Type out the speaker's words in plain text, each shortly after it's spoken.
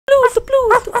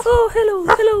Oh,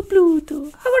 hello, Pluto.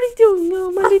 How are you doing,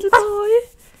 oh, my little boy?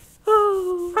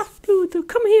 Oh, Pluto,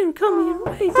 come here.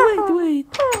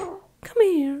 Wait. Come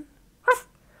here.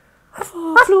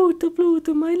 Oh,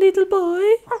 Pluto, my little boy.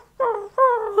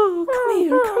 Oh,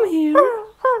 come here.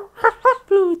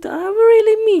 Pluto, I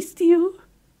really missed you.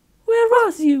 Where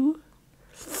was you?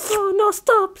 Oh, no,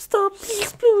 stop,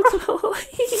 please, Pluto.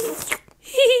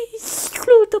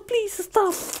 Pluto, please,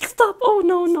 stop. Oh,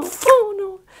 no.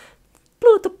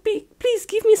 Pluto, please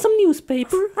give me some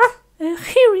newspaper.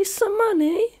 Here is some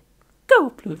money. Go,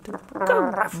 Pluto,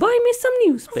 go. Buy me some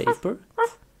newspaper.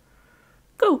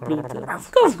 Go, Pluto,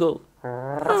 go.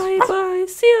 Bye.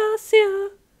 See ya.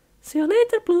 See you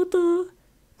later, Pluto.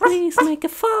 Please make it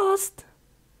fast.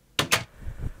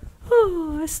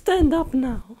 Oh, I stand up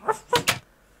now.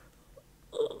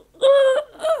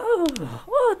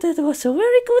 Oh, that was a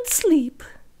very good sleep.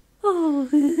 Oh,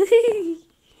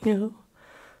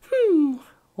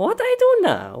 what I do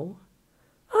now?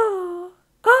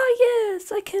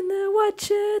 Yes, I can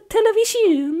watch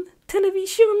television.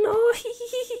 Oh,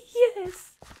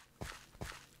 yes.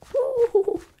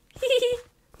 Oh,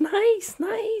 nice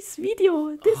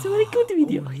video. This is a very good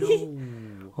video. Oh,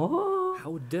 no. Oh,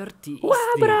 how dirty is wow,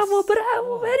 this? bravo.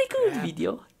 Oh, very good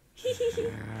video.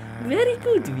 Very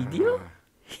good video.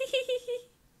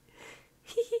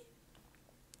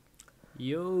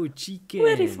 Yo, chicken.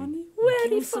 Very funny.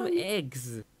 Give me some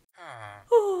eggs.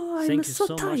 Oh, I'm Thank you so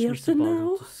so tired much, Mr.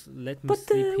 now. Let me But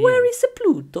sleep here. where is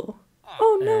Pluto?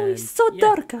 Oh no, And it's so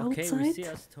dark okay, outside. we'll see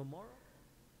us tomorrow.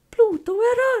 Pluto,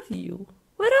 where are you?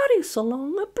 Where are you so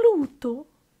long, Pluto?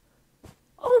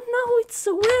 Oh no, it's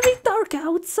very dark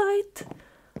outside.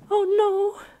 Oh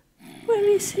no, where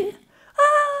is he?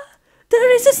 Ah, there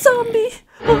is a zombie.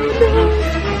 Oh no.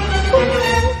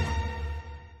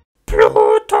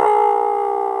 Pluto!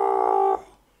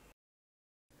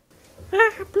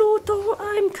 Pluto,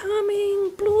 I'm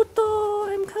coming.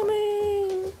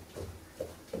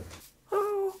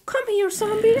 Oh, come here,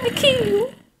 zombie. I kill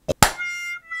you.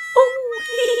 Oh,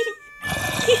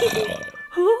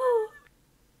 oh.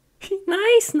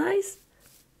 Nice.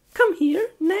 Come here.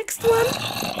 Next one.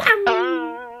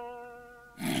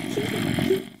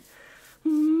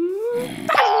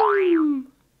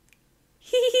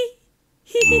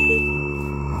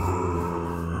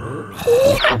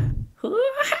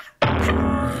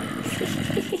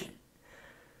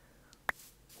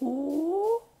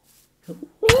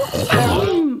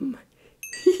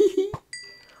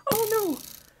 Oh no,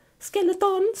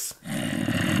 skeletons.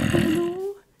 Oh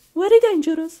no, very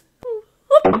dangerous.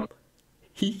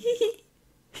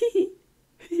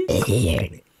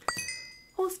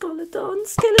 Oh, skeleton.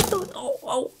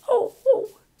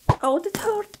 Oh, that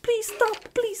hurt. Please stop.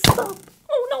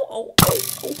 Oh no.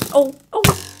 Oh.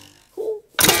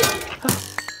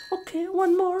 Okay,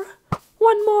 one more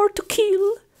to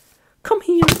kill. Come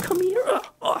here.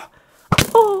 Oh,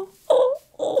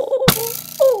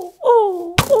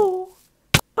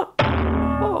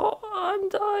 I'm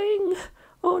dying.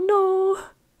 Oh no,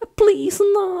 please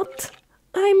not.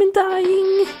 I'm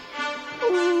dying. Oh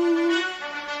no.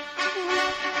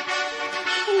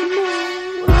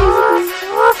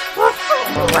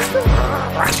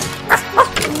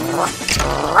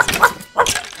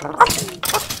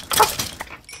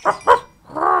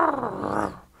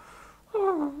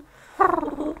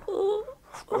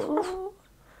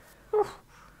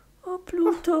 Oh,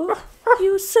 Pluto,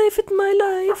 you saved my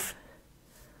life.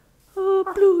 Oh,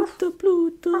 Pluto.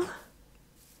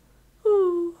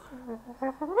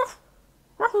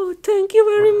 Oh, thank you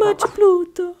very much,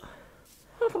 Pluto.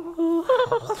 Oh,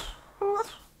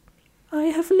 I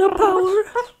have no power.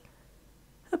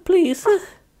 Please,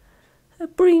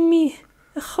 bring me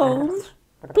home.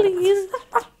 Please.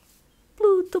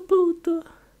 Pluto.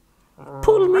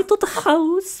 Pull me to the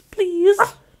house, please.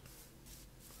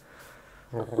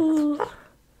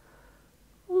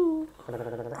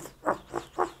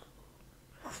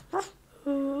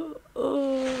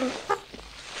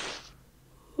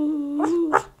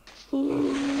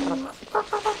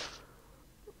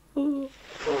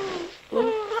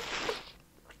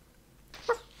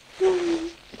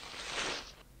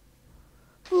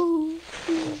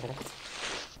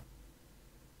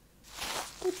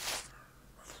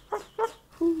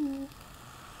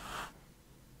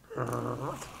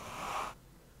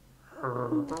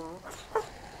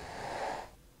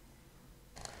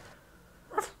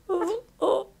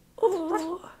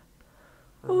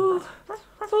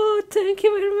 Thank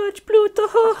you very much, Pluto.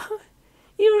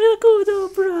 You're a good,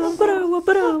 bravo,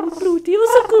 Pluto. You're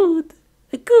so good.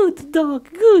 A good dog,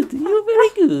 good. You're very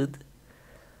good.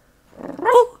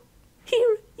 Oh,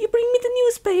 here, you bring me the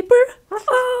newspaper.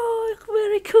 Oh,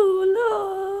 very cool.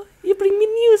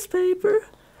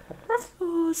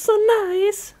 Oh, so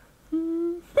nice.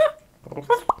 Mm.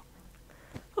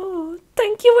 Oh,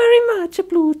 thank you very much,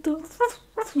 Pluto.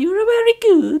 You're very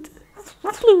good.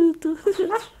 Pluto.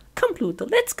 Come, Pluto,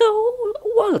 let's go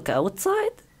walk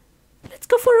outside. Let's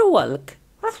go for a walk.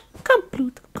 Come,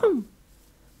 Pluto, come.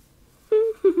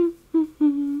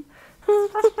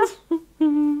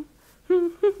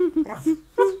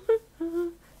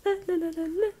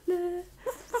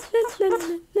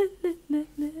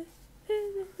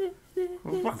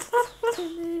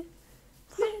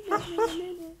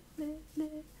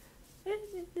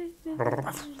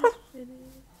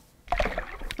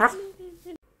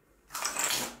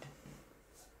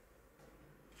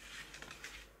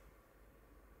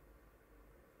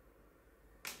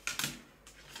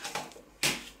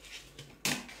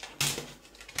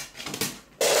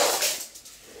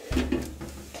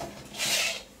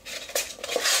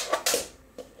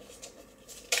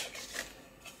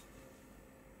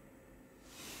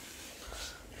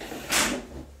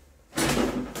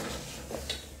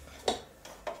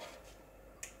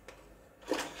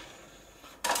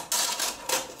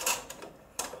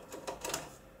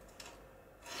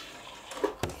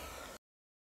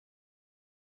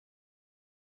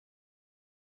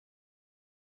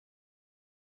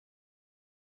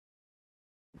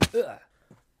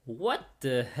 What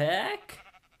the heck?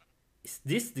 Is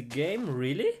this the game,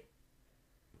 really?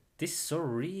 This is so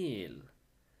real.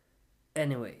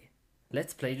 Anyway,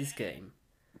 let's play this game.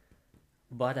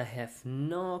 But I have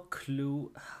no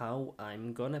clue how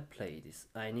I'm gonna play this.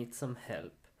 I need some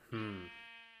help.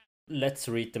 Let's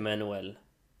read the manual.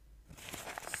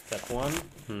 Step 1.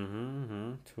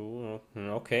 2.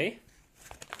 Okay.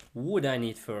 Wood I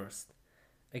need first.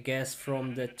 I guess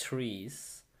from the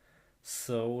trees.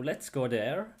 So let's go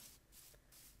there.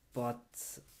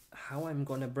 But how I'm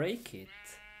gonna break it?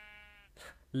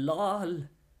 LOL!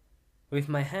 With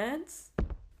my hands?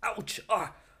 Ouch!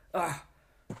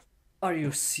 Are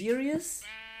you serious?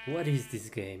 What is this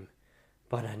game?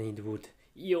 But I need wood.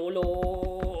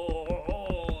 YOLO!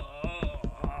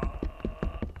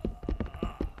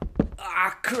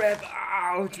 Ah, crap!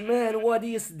 Ouch, man! What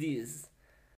is this?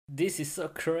 This is so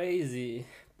crazy.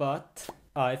 But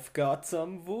I've got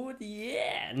some wood.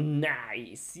 Yeah,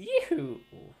 nice! Yoo!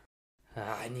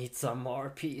 I need some more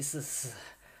pieces.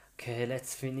 Okay,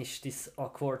 let's finish this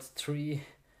awkward tree.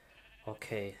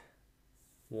 Okay.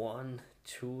 1,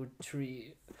 2,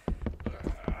 3.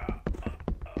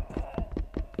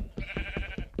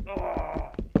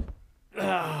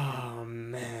 Oh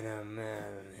man, oh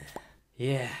man.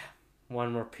 Yeah,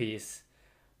 one more piece.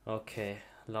 Okay,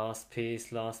 last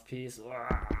piece, last piece.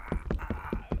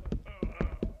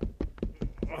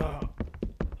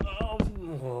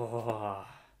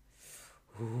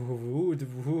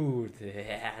 Wood.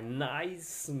 Yeah,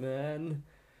 nice, man.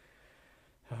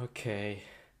 Okay.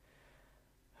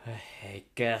 Hey,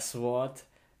 guess what?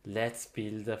 Let's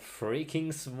build a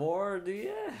freaking sword,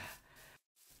 yeah.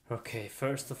 Okay,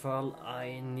 first of all,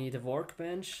 I need a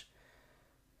workbench.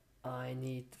 I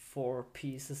need 4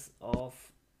 pieces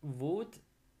of wood.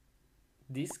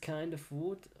 This kind of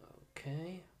wood.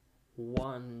 Okay.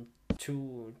 1,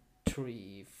 2,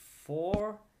 3,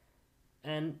 4.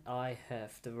 And I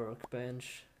have the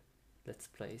workbench. Let's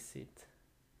place it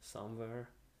somewhere.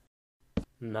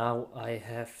 Now I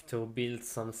have to build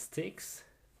some sticks.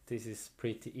 This is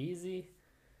pretty easy.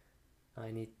 I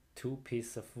need 2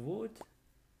 pieces of wood.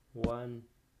 1,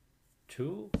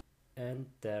 2, and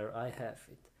there I have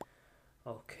it.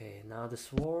 Okay, now the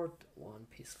sword. 1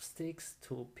 piece of sticks,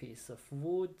 2 pieces of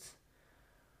wood.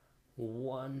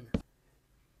 1,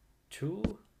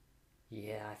 2.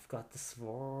 Yeah, I've got the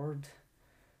sword.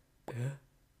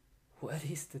 What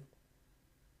is the...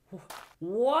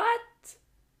 What?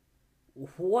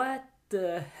 What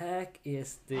the heck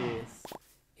is this?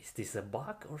 Is this a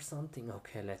bug or something?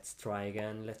 Okay, let's try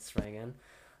again.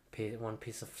 1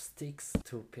 piece of sticks,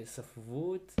 2 pieces of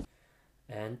wood,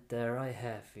 and there I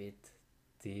have it.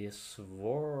 The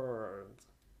sword.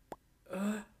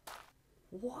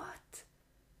 What?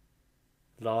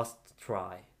 Last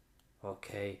try.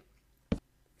 Okay.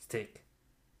 Stick.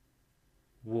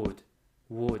 Wood.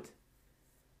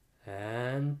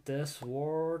 And the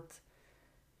sword.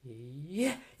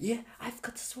 Yeah, I've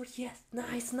got the sword. Yes,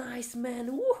 nice, man.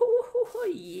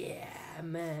 Woohoo, yeah,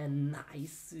 man,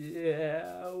 nice.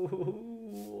 Yeah.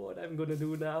 What I'm gonna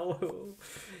do now?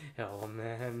 Oh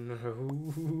man,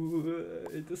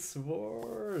 the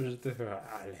sword.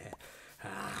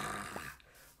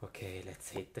 Okay,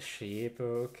 let's hit the sheep.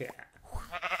 Okay.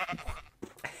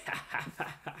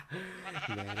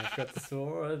 Man, I've got the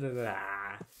sword.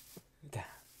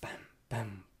 Bam,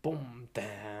 bam, boom,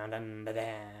 down, down,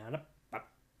 down, up, up,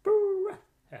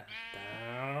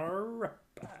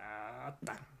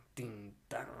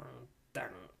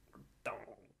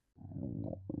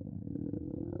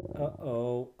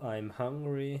 I'm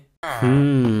hungry.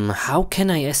 How can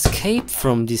I escape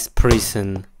from this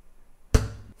prison?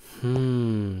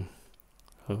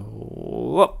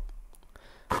 Oh.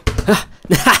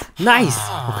 Nice!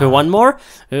 Okay, one more.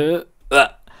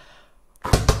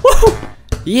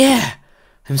 Yeah!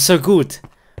 I'm so good.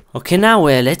 Okay, now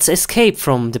let's escape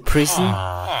from the prison.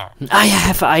 I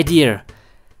have an idea.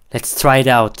 Let's try it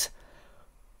out.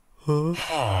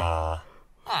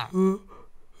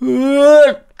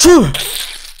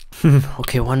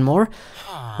 Okay, one more.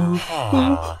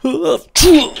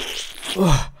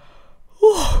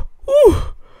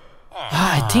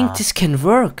 I think this can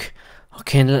work.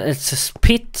 Okay, let's just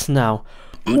spit now.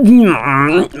 Okay,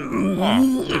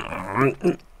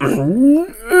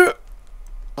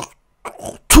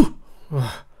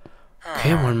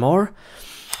 one more.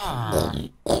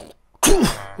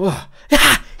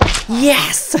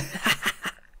 Yes!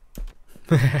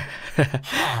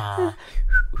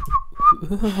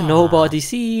 Nobody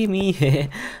see me.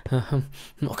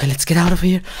 Okay, let's get out of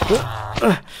here.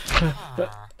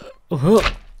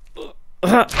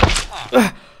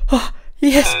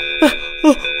 Yes.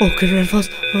 Okay, run fast.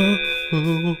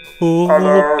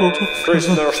 Alert!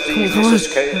 Prisoner Steve is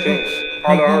escaping.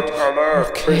 Alert! Alert!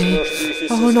 Okay. Prisoner Steve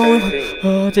is Oh no!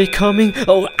 escaping. They're coming.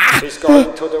 Oh, He's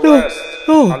going to the west.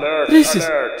 Alert! This is.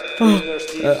 Alert! Prisoner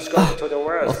Steve is going to the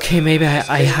west. Okay, maybe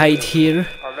I hide here.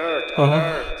 Alert!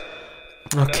 Alert!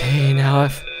 Okay, now I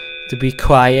have to be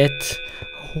quiet.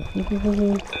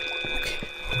 Okay.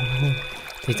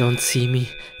 They don't see me.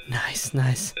 Nice,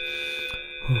 nice.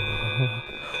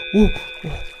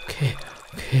 Okay,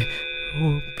 okay.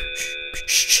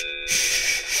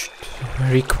 Shh.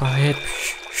 Very quiet.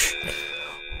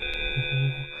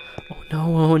 Oh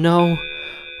no, oh no.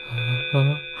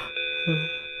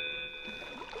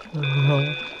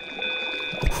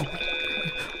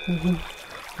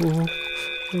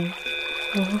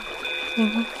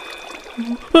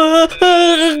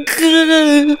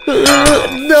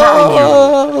 No!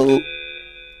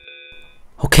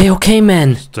 Okay,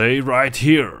 man. Stay right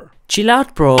here. Chill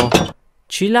out, bro.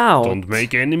 Chill out. Don't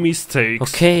make any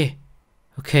mistakes. Okay.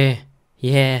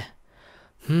 Yeah.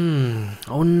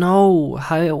 Oh no.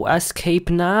 How escape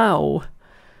now?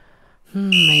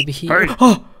 Maybe he. Hey!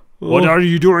 What are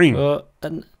you doing?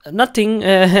 Nothing.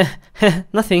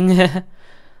 Nothing.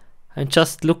 I'm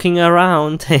just looking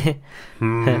around.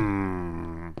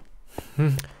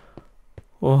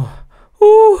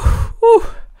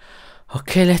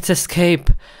 Okay, let's escape.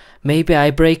 Maybe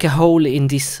I break a hole in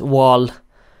this wall.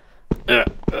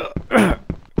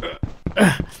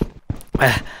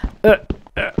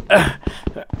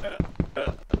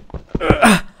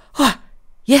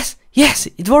 Yes,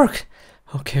 it worked.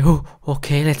 Okay,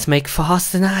 okay, let's make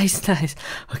fast. Nice.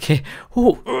 Okay.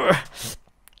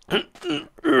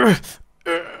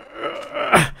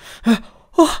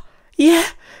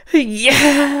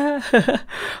 Yeah.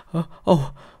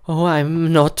 Oh,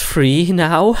 I'm not free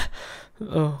now.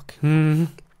 Okay.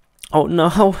 Oh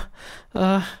no.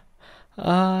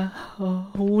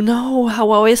 Oh no,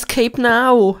 how I escape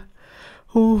now?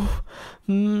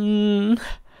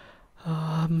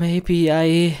 Maybe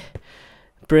I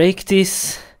break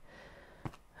this.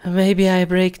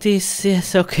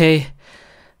 Yes, okay.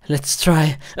 Let's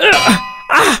try.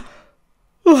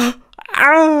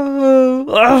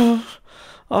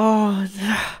 Oh,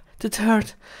 that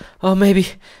hurt. Oh, maybe.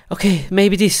 Okay,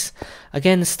 maybe this.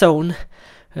 Again, stone.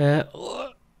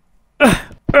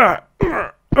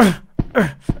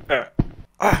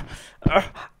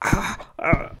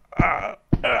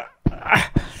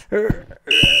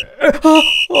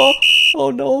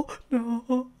 Oh no.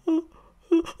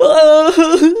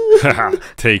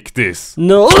 Take this.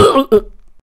 No.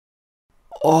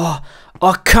 Oh,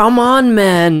 come on,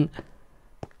 man.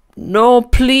 No,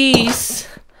 please.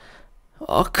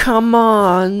 Oh, come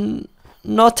on.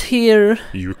 Not here.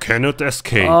 You cannot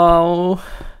escape. Oh,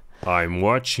 I'm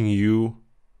watching you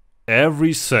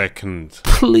every second.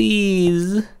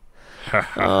 please.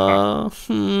 Oh,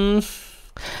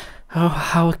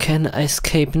 how can I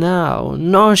escape now?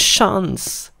 No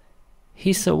chance.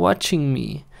 He's watching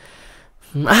me.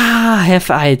 I have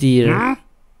idea.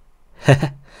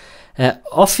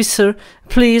 Officer,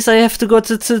 please, I have to go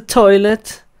to the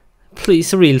toilet.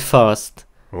 Please, real fast.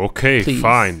 Okay, Please.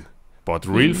 fine. But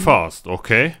real fast,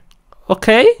 okay?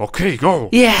 Okay? Okay, go.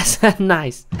 Yes,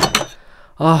 nice.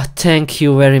 Oh, thank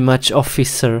you very much,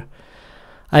 officer.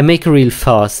 I make real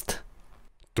fast.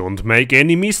 Don't make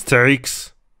any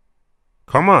mistakes.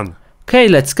 Come on. Okay,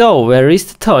 let's go. Where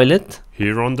is the toilet?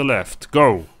 Here on the left.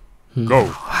 Go. Go.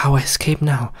 How I escape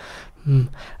now?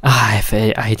 I have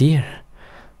an idea.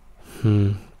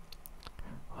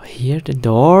 Here the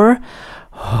door.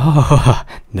 Oh,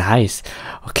 nice.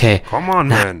 Okay. Come on,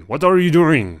 man. What are you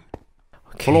doing?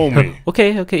 Follow me.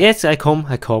 Okay, okay. Yes, I come.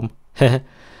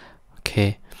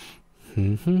 Okay.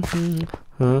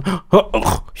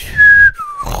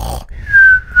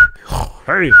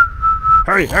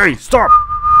 Hey, stop!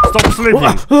 Stop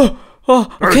sleeping!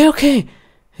 Okay.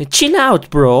 Chill out,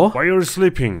 bro. Why are you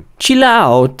sleeping? Chill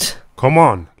out. Come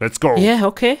on, let's go. Yeah,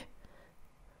 okay.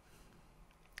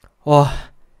 Oh,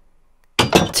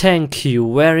 thank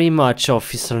you very much,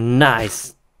 officer.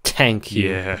 Nice. Thank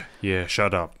you. Yeah,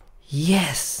 shut up.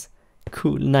 Yes.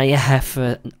 Cool. Now I have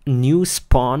a new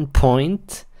spawn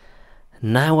point.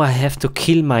 Now I have to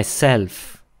kill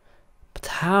myself. But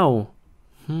how?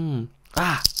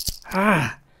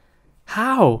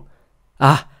 How?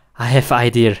 I have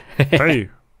idea. Hey,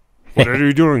 what are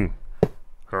you doing?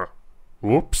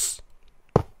 Whoops.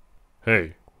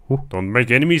 Hey, don't make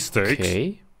any mistakes.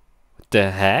 Okay. What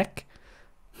the heck?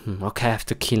 Okay, I have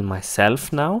to kill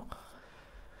myself now.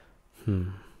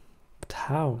 But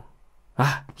how?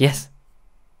 Yes.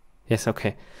 Yes,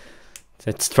 okay.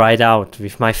 Let's try it out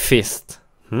with my fist.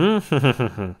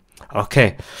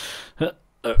 Okay.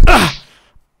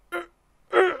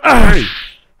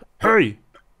 Hey!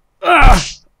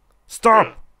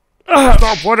 Stop!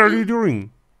 Stop! What are you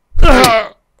doing?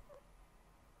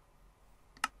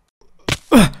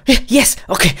 Yes,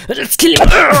 okay, let's kill him.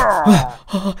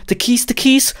 The keys.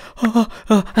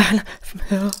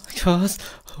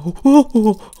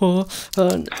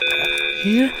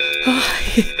 Here.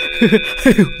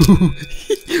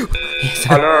 Yes,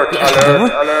 Alert!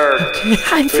 okay,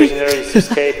 I'm free. Prisoner is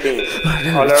escaping.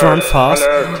 Let's run fast.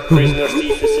 Alert! Prisoner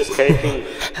thief is escaping.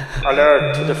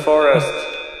 Alert to the forest.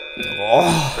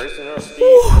 Prisoner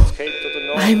thief escaped to the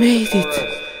north. I made of the it.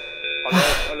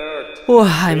 forest. Alert! Oh,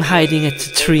 I'm hiding at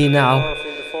the tree now. North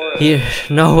in the forest. Here,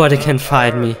 nobody can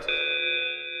find me.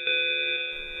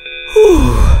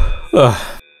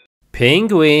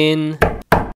 Penguin.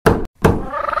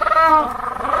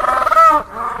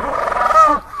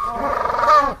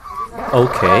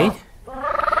 Okay.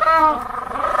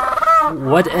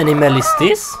 What animal is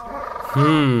this?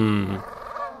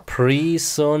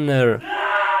 Prisoner.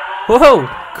 Whoa,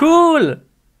 cool.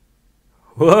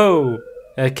 Whoa.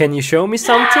 Can you show me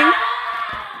something?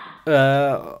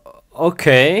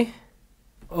 Okay.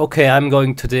 Okay, I'm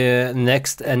going to the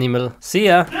next animal. See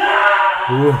ya.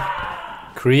 Ooh,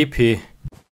 creepy.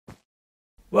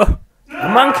 Whoa, a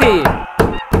monkey.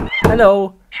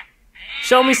 Hello.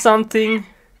 Show me something.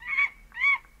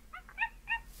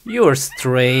 You're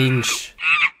strange.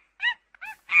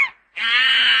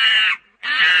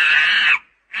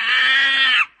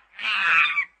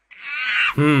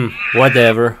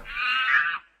 Whatever.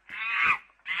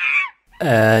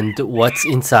 And what's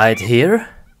inside here?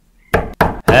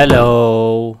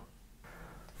 Hello.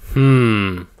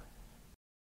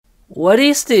 What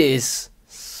is this?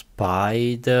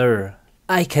 Spider.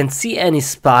 I can't see any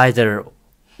spider.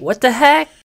 What the heck?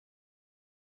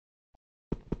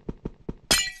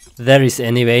 There is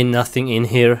anyway nothing in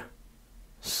here.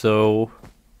 So,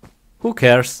 who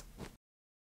cares?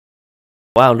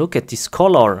 Wow, look at this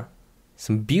color.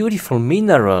 Some beautiful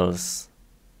minerals.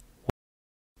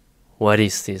 What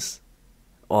is this?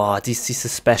 Oh, this is a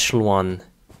special one.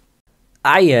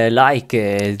 I like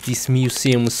this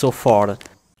museum so far.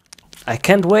 I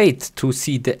can't wait to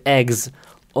see the eggs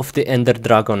of the Ender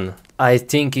Dragon. I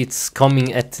think it's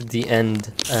coming at the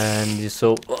end, and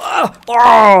so.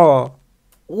 Whoa!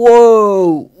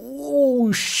 Oh,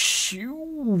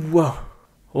 whoa!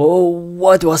 Oh,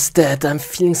 what was that? I'm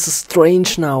feeling so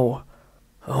strange now.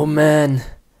 Oh man,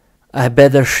 I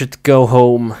better should go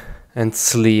home and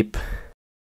sleep.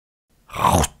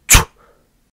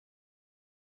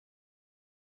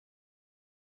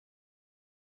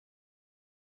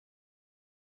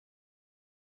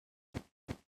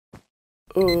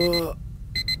 Oh,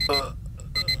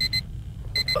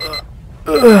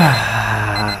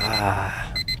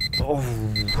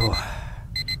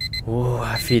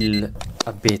 I feel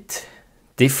a bit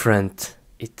different.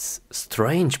 It's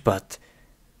strange, but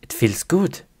it feels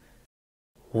good.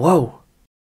 Whoa!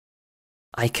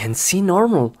 I can see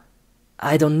normal.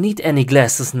 I don't need any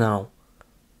glasses now.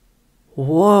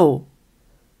 Whoa!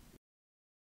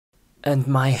 And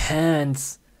my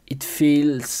hands, it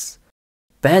feels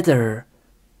better.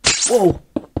 Whoa!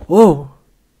 Whoa!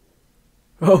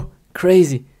 Oh,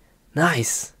 crazy.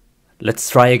 Nice. Let's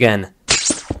try again.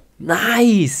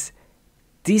 Nice!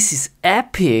 This is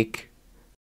epic.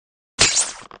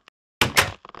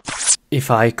 If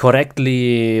I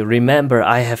correctly remember,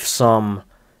 I have some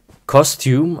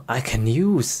costume I can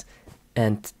use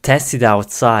and test it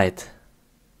outside.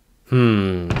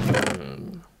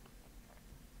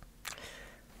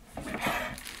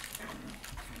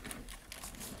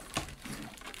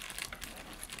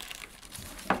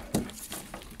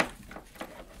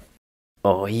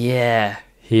 Oh yeah,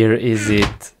 here is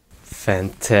it.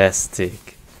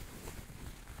 Fantastic.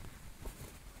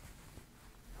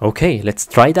 Okay, let's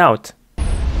try it out.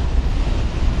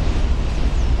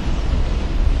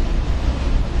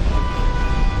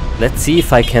 Let's see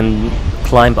if I can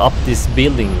climb up this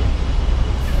building.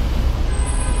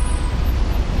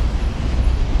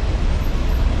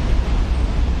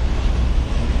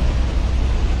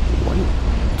 One,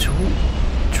 two,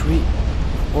 three,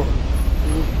 four.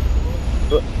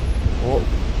 Whoa,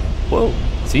 whoa,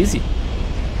 it's easy.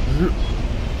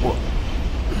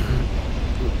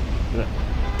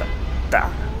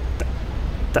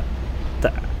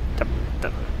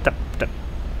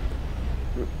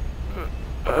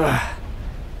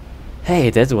 Hey,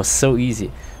 that was so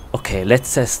easy. Okay,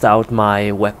 let's test out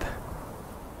my web.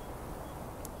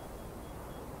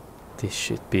 This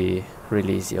should be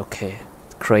really easy. Okay,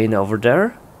 crane over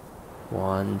there.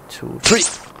 1, 2, 3.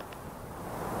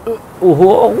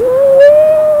 Whoa,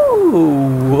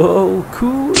 whoa,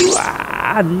 cool.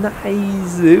 Ah,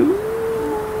 nice.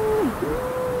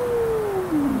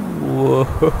 Whoa.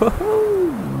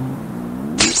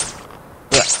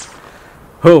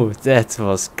 Oh, that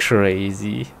was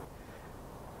crazy.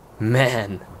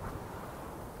 Man,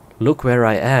 look where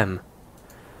I am.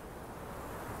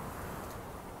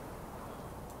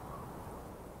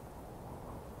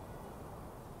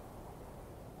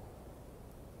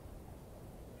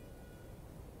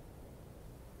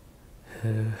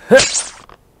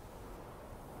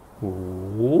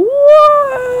 Whoa!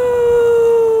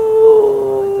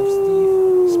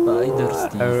 Spider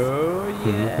Steve. Oh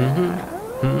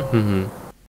yeah.